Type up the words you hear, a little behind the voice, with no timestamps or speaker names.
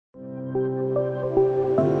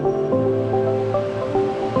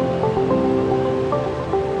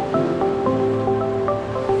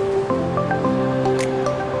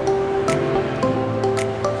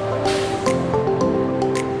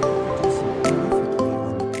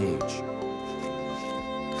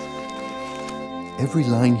Every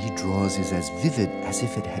line he draws is as vivid as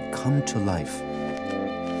if it had come to life.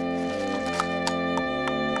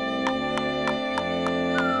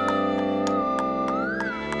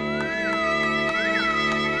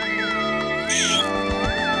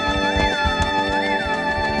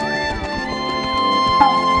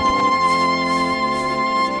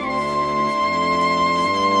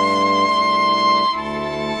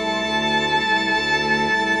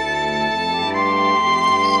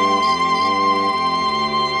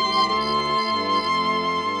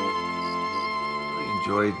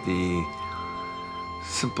 Enjoyed the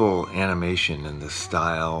simple animation and the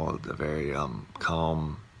style, the very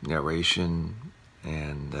calm narration,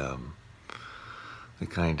 and the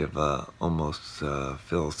kind of almost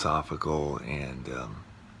philosophical and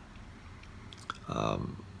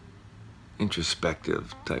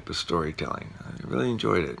introspective type of storytelling. I really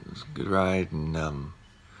enjoyed it. It was a good ride and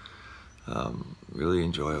really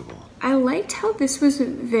enjoyable. I liked how this was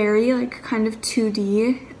very like kind of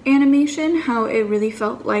 2D animation, how it really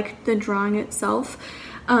felt like the drawing itself.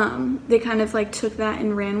 They kind of like took that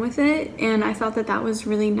and ran with it, and I thought that that was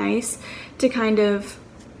really nice to kind of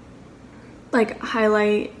like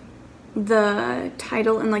highlight the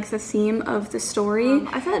title and like the theme of the story.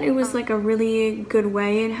 I thought it was like a really good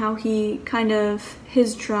way in how he kind of,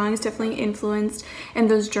 his drawings definitely influenced,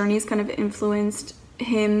 and those journeys kind of influenced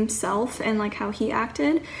himself and like how he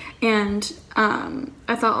acted, and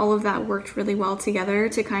I thought all of that worked really well together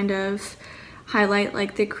to kind of highlight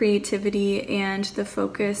like the creativity and the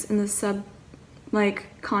focus and the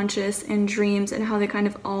conscious and dreams, and how they kind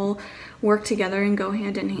of all work together and go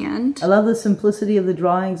hand in hand. I love the simplicity of the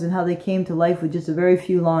drawings and how they came to life with just a very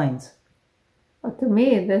few lines. Well, to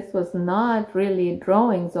me, this was not really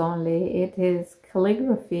drawings only. It is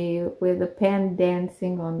calligraphy with a pen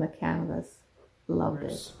dancing on the canvas. Loved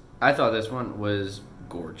it. I thought this one was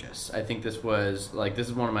gorgeous. I think this was like, this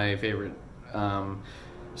is one of my favorite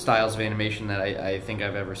styles of animation that I think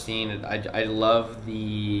I've ever seen. I love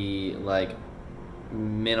the like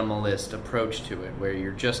minimalist approach to it, where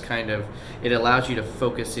you're just kind of, it allows you to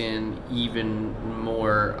focus in even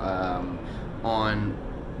more on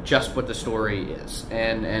just what the story is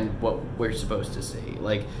and what we're supposed to see.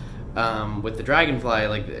 Like with the dragonfly,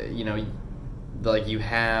 like, you know, like you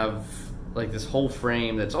have like this whole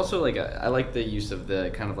frame that's also like I like the use of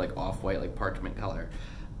the kind of like off-white, like parchment color.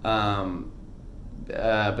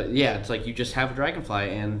 But yeah, it's like you just have a dragonfly,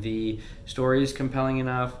 and the story is compelling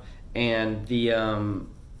enough, and the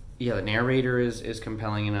the narrator is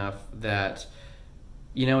compelling enough that,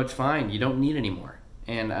 you know, it's fine. You don't need any more.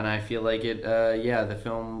 And I feel like it, the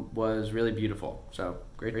film was really beautiful. So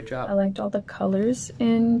great job. I liked all the colors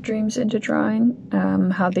in Dreams into Drawing,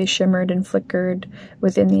 how they shimmered and flickered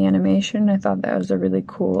within the animation. I thought that was a really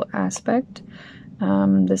cool aspect.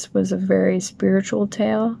 This was a very spiritual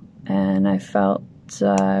tale, and I felt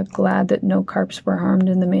glad that no carps were harmed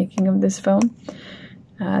in the making of this film.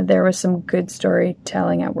 There was some good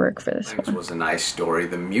storytelling at work for this one. It was a nice story.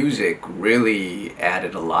 The music really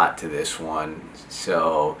added a lot to this one,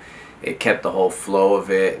 so it kept the whole flow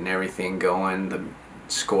of it and everything going. The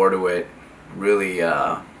score to it really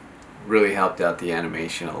really helped out the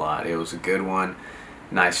animation a lot. It was a good one,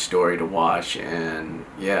 nice story to watch, and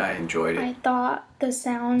yeah, I enjoyed it. I thought the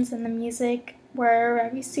sounds and the music were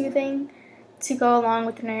very soothing to go along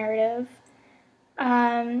with the narrative.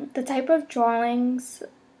 The type of drawings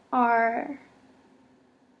are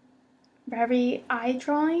very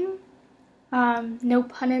eye-drawing, no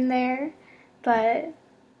pun in there, but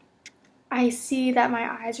I see that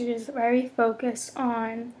my eyes are just very focused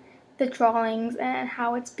on the drawings and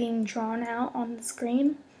how it's being drawn out on the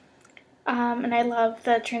screen. And I love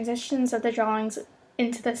the transitions of the drawings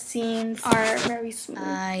into the scenes are very smooth.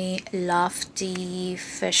 I love the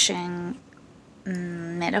fishing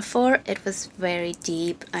metaphor. It was very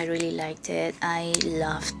deep. I really liked it. I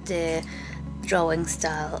loved the drawing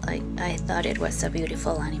style. I thought it was a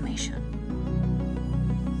beautiful animation.